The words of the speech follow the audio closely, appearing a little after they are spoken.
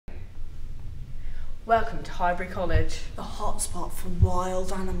Welcome to Highbury College, the hotspot for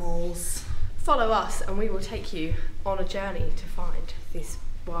wild animals. Follow us and we will take you on a journey to find these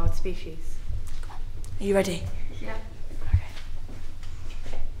wild species. Are you ready? Yeah.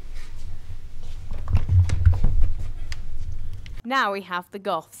 Okay. Now we have the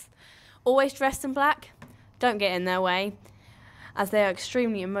goths. Always dressed in black? Don't get in their way, as they are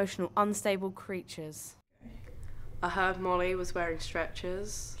extremely emotional, unstable creatures. I heard Molly was wearing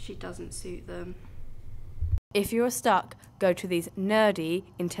stretchers. She doesn't suit them. If you are stuck, go to these nerdy,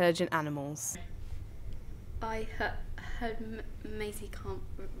 intelligent animals. I heard Maisie can't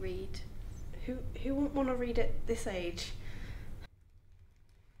read. Who wouldn't want to read at this age?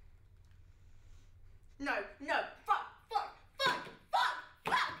 No, fuck.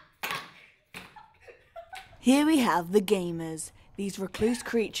 Here we have the gamers. These recluse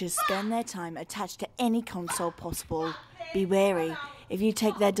creatures spend their time attached to any console possible. Be wary. If you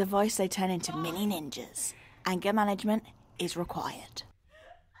take their device, they turn into mini ninjas. Anger management is required.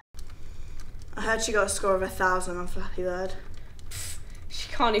 I heard she got a score of 1,000 on Flappy Bird. She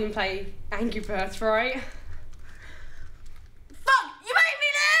can't even play Angry Birds, right? Fuck! You made me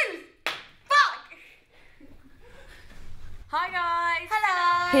lose! Fuck! Hi guys!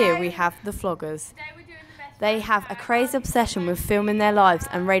 Hello! Here we have the floggers. They have a crazy obsession with filming their lives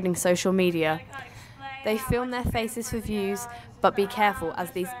and raiding social media. They film their faces for views, but be careful as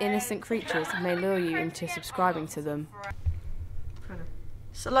these innocent creatures may lure you into subscribing to them.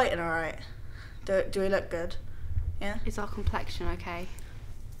 Is the lighting alright? Do we look good? Yeah? Is our complexion okay?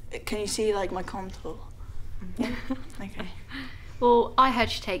 Can you see like my contour? Yeah? Okay. Well, I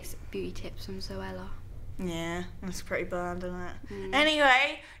heard she takes beauty tips from Zoella. Yeah, that's pretty burned, isn't it?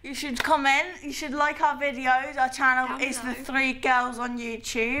 Anyway, you should comment, you should like our videos. Our channel is The Three Girls on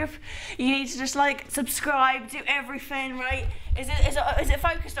YouTube. You need to just like, subscribe, do everything, right? Is it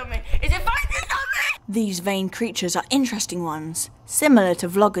focused on me? Is it focused on me? These vain creatures are interesting ones, similar to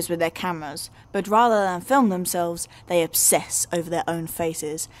vloggers with their cameras, but rather than film themselves, they obsess over their own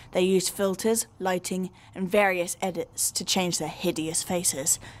faces. They use filters, lighting, and various edits to change their hideous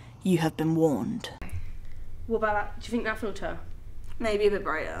faces. You have been warned. What about that? Do you think that filter? Maybe a bit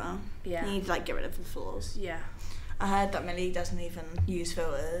brighter. Yeah. You need to like get rid of the flaws. Yeah. I heard that Millie doesn't even use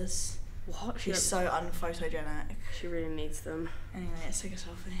filters. What? She's so unphotogenic. She really needs them. Anyway, let's take a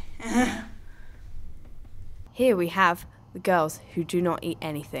selfie. Here we have the girls who do not eat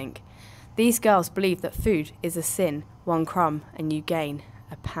anything. These girls believe that food is a sin. 1 crumb and you gain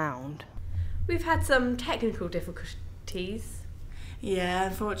a pound. We've had some technical difficulties. Yeah,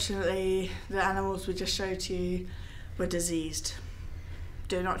 unfortunately, the animals we just showed to you were diseased.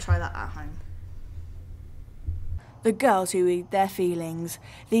 Do not try that at home. The girls who eat their feelings.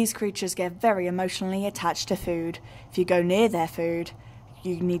 These creatures get very emotionally attached to food. If you go near their food,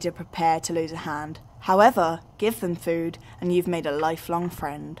 you need to prepare to lose a hand. However, give them food and you've made a lifelong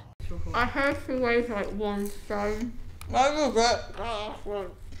friend. I heard she weighs like 1 stone.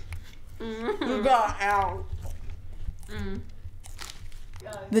 You got out.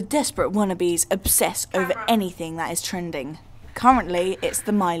 The desperate wannabes obsess over anything that is trending. Currently, it's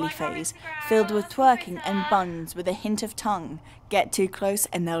the Miley phase, filled with twerking and buns with a hint of tongue. Get too close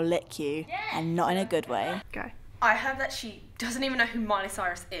and they'll lick you, and not in a good way. Go. I heard that she doesn't even know who Miley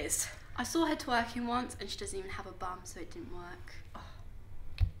Cyrus is. I saw her twerking once and she doesn't even have a bum, so it didn't work.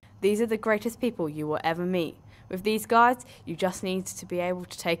 These are the greatest people you will ever meet. With these guys, you just need to be able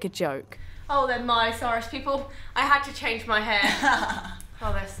to take a joke. Oh, they're Miley Cyrus people. I had to change my hair.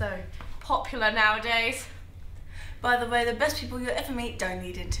 Oh, they're so popular nowadays. By the way, the best people you'll ever meet don't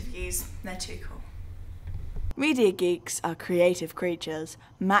need interviews. They're too cool. Media geeks are creative creatures.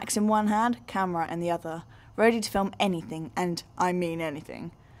 Macs in one hand, camera in the other. Ready to film anything, and I mean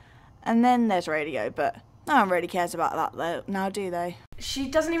anything. And then there's radio, but no one really cares about that though, now do they? She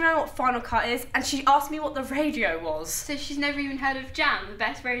doesn't even know what Final Cut is, and she asked me what the radio was. So she's never even heard of Jam, the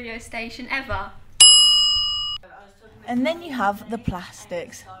best radio station ever. And then you have the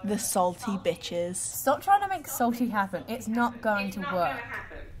plastics, the salty bitches. Stop trying to make salty happen. It's not going to work.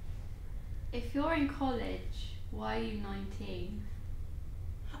 If you're in college, why are you 19?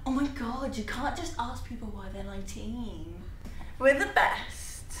 Oh my god, you can't just ask people why they're 19. We're the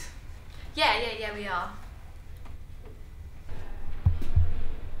best. Yeah, we are.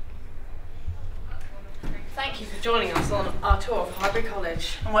 Thank you for joining us on our tour of Highbury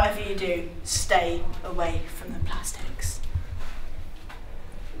College. And whatever you do, stay away from the plastics.